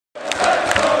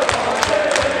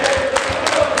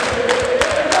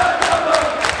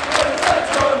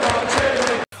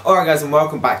Alright guys, and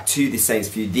welcome back to the Saints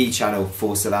View, the channel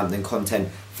for Southampton content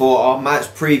for our match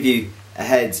preview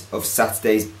ahead of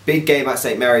Saturday's big game at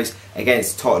St. Mary's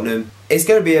against Tottenham. It's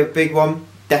going to be a big one,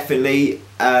 definitely,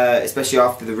 especially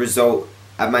after the result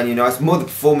at Man United. More the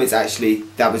performance actually,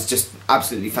 that was just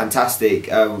absolutely fantastic.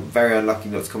 Very unlucky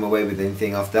not to come away with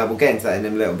anything after that. We'll get into that in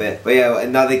a little bit. But yeah,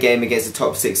 another game against a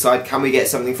top 6 side. Can we get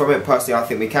something from it? Personally, I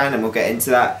think we can, and we'll get into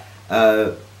that.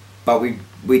 But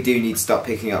we do need to start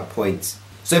picking up points.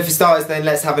 So for starters then,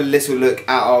 let's have a little look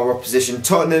at our opposition.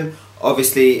 Tottenham,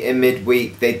 obviously in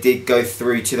midweek, they did go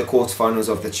through to the quarterfinals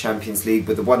of the Champions League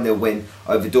with a 1-0 win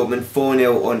over Dortmund,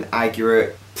 4-0 on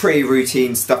Aguirre. Pretty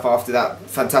routine stuff after that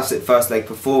fantastic first leg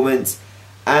performance.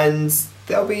 And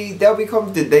they'll be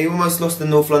confident. They almost lost the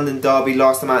North London derby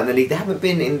last time out in the league. They haven't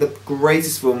been in the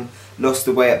greatest form, lost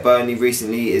away at Burnley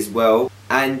recently as well.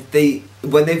 And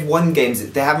when they've won games,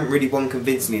 they haven't really won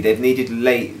convincingly. They've needed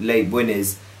late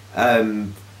winners.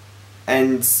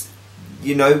 And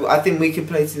you know, I think we can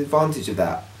play to the advantage of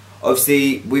that.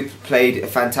 Obviously, we played a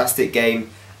fantastic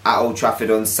game at Old Trafford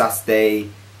on Saturday.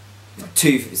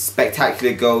 2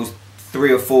 spectacular goals,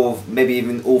 3 or 4, maybe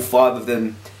even all 5 of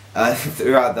them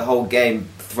throughout the whole game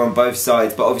from both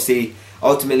sides. But obviously,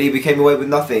 ultimately, we came away with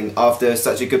nothing after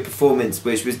such a good performance,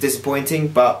 which was disappointing.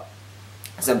 But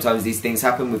sometimes these things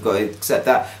happen. We've got to accept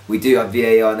that. We do have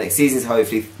VAR next season, so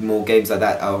hopefully more games like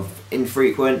that are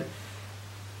infrequent.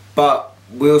 But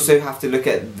we also have to look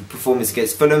at the performance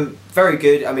against Fulham. Very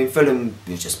good. I mean, Fulham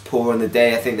was just poor on the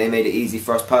day. I think they made it easy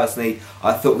for us personally.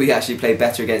 I thought we actually played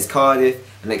better against Cardiff,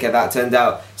 and look how that turned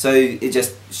out. So it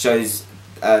just shows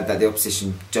that the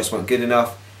opposition just weren't good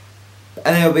enough.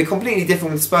 And it'll be completely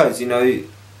different with Spurs. You know,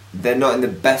 they're not in the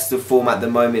best of form at the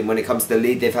moment when it comes to the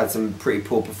league. They've had some pretty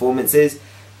poor performances.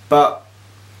 But,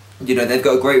 you know, they've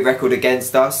got a great record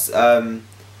against us. And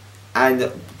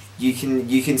you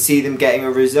can see them getting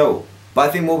a result. But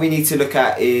I think what we need to look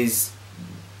at is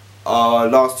our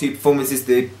last 2 performances.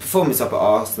 The performance up at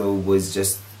Arsenal was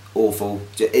just awful.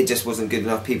 It just wasn't good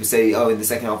enough. People say, oh, in the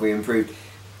second half we improved.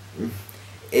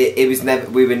 It was never.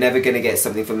 We were never going to get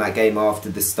something from that game after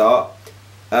the start.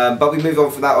 But we moved on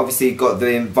from that. Obviously, got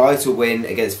the vital win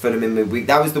against Fulham in midweek.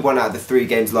 That was the one out of the 3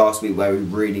 games last week where we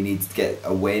really needed to get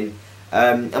a win.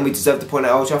 And we deserved the point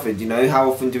at Old Trafford. You know,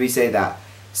 how often do we say that?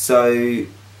 So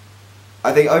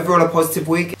I think overall a positive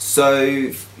week.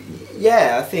 So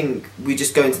yeah, I think we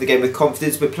just go into the game with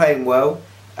confidence. We're playing well,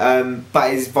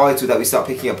 but it's vital that we start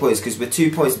picking up points because we're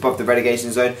 2 points above the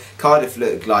relegation zone. Cardiff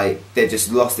look like they've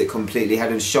just lost it completely.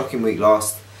 Had a shocking week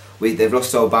last week. They've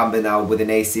lost Sol Bamba now with an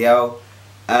ACL.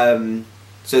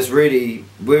 So it's really,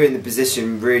 we're in the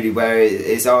position really where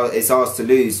it's ours to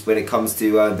lose when it comes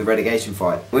to the relegation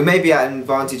fight. We may be at an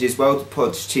advantage as well.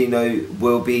 Potchettino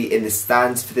will be in the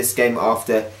stands for this game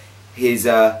after his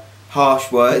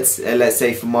harsh words, let's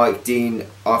say, for Mike Dean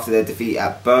after their defeat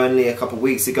at Burnley a couple of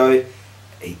weeks ago.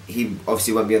 He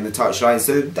obviously won't be on the touchline,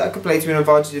 so that could play to an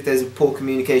advantage if there's a poor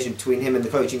communication between him and the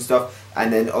coaching staff,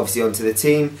 and then obviously onto the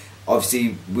team.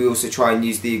 Obviously, we also try and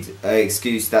use the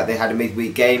excuse that they had a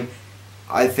midweek game.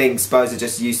 I think Spurs are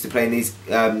just used to playing these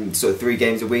sort of 3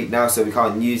 games a week now, so we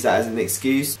can't use that as an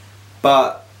excuse.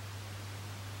 But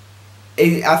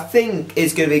I think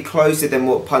it's going to be closer than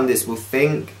what pundits will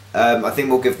think. I think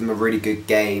we'll give them a really good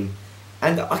game.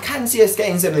 And I can see us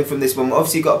getting something from this one.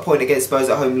 Obviously got a point against Spurs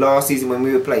at home last season when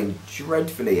we were playing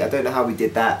dreadfully. I don't know how we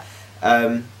did that.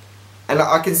 And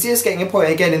I can see us getting a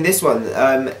point again in this one.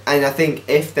 And I think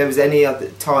if there was any other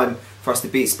time for us to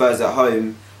beat Spurs at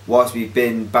home whilst we've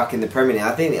been back in the Premier League,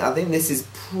 I think this is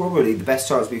probably the best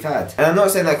chance we've had. And I'm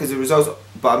not saying that because of the results,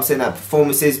 but I'm saying that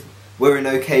performances, we're in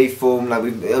okay form. Like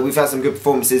we've had some good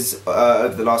performances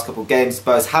over the last couple of games.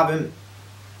 Spurs haven't.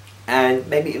 And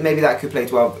maybe that could play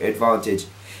to our advantage.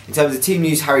 In terms of team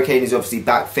news, Harry Kane is obviously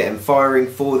back fit and firing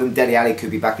for them. Alli could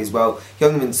be back as well.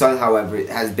 Heung-min Son, however,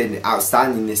 has been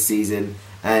outstanding this season.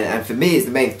 And for me, is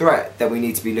the main threat that we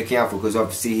need to be looking out for because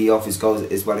obviously he offers goals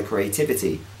as well as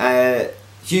creativity.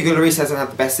 Hugo Lloris hasn't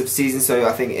had the best of season, so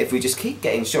I think if we just keep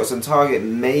getting shots on target,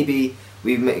 maybe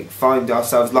we may find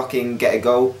ourselves lucky and get a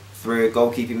goal through a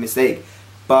goalkeeping mistake.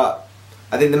 But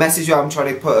I think the message I'm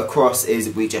trying to put across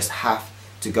is we just have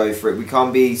to go for it. We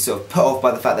can't be sort of put off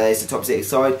by the fact that it's a top 6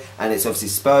 side and it's obviously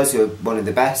Spurs who are one of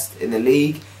the best in the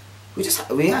league.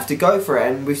 We have to go for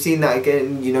it, and we've seen that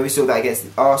again. You know, we saw that against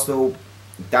Arsenal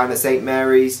down at St.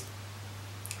 Mary's.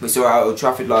 We saw it at Old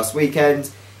Trafford last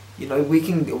weekend. You know, we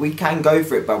can go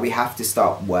for it, but we have to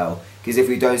start well, because if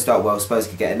we don't start well, Spurs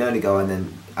could get an early goal, and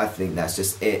then I think that's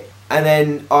just it. And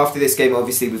then after this game,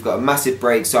 obviously we've got a massive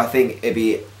break, so I think it'd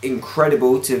be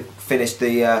incredible to finish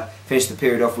the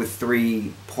period off with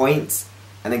 3 points.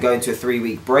 and then go into a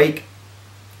 3-week break,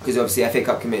 because obviously FA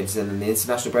Cup commitments and then the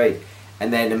international break,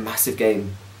 and then a massive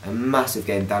game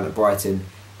down at Brighton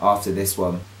after this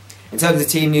one. In terms of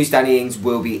team news, Danny Ings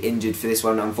will be injured for this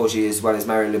one, unfortunately, as well as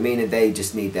Mario Lemina. They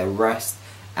just need their rest,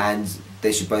 and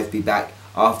they should both be back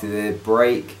after the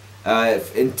break.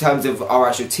 In terms of our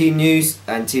actual team news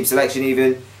and team selection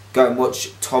even, go and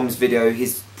watch Tom's video.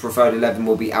 His preferred 11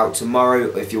 will be out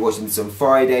tomorrow. If you're watching this on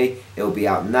Friday, it will be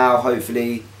out now,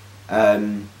 hopefully.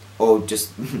 Or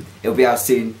just, it'll be out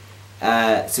soon.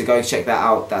 So go and check that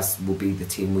out. That will be the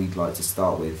team we'd like to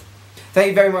start with. Thank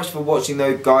you very much for watching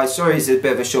though, guys. Sorry it's a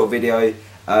bit of a short video,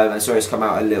 and sorry it's come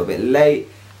out a little bit late.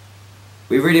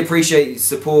 We really appreciate the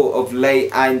support of late,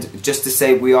 and just to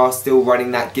say, we are still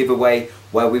running that giveaway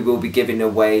where we will be giving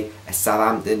away a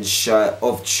Southampton shirt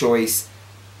of choice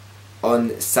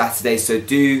on Saturday. So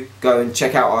do go and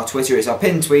check out our Twitter. It's our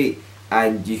pinned tweet,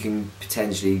 and you can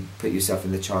potentially put yourself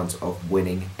in the chance of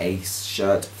winning a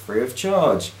shirt free of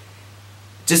charge.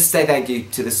 Just to say thank you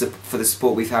to for the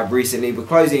support we've had recently. We're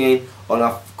closing in on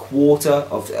our quarter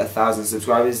of 1,000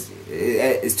 subscribers.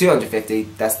 It's 250.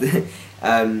 That's the.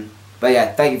 But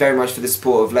yeah, thank you very much for the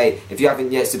support of late. If you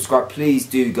haven't yet subscribed, please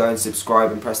do go and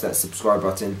subscribe and press that subscribe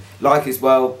button. Like as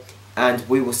well, and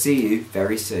we will see you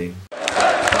very soon.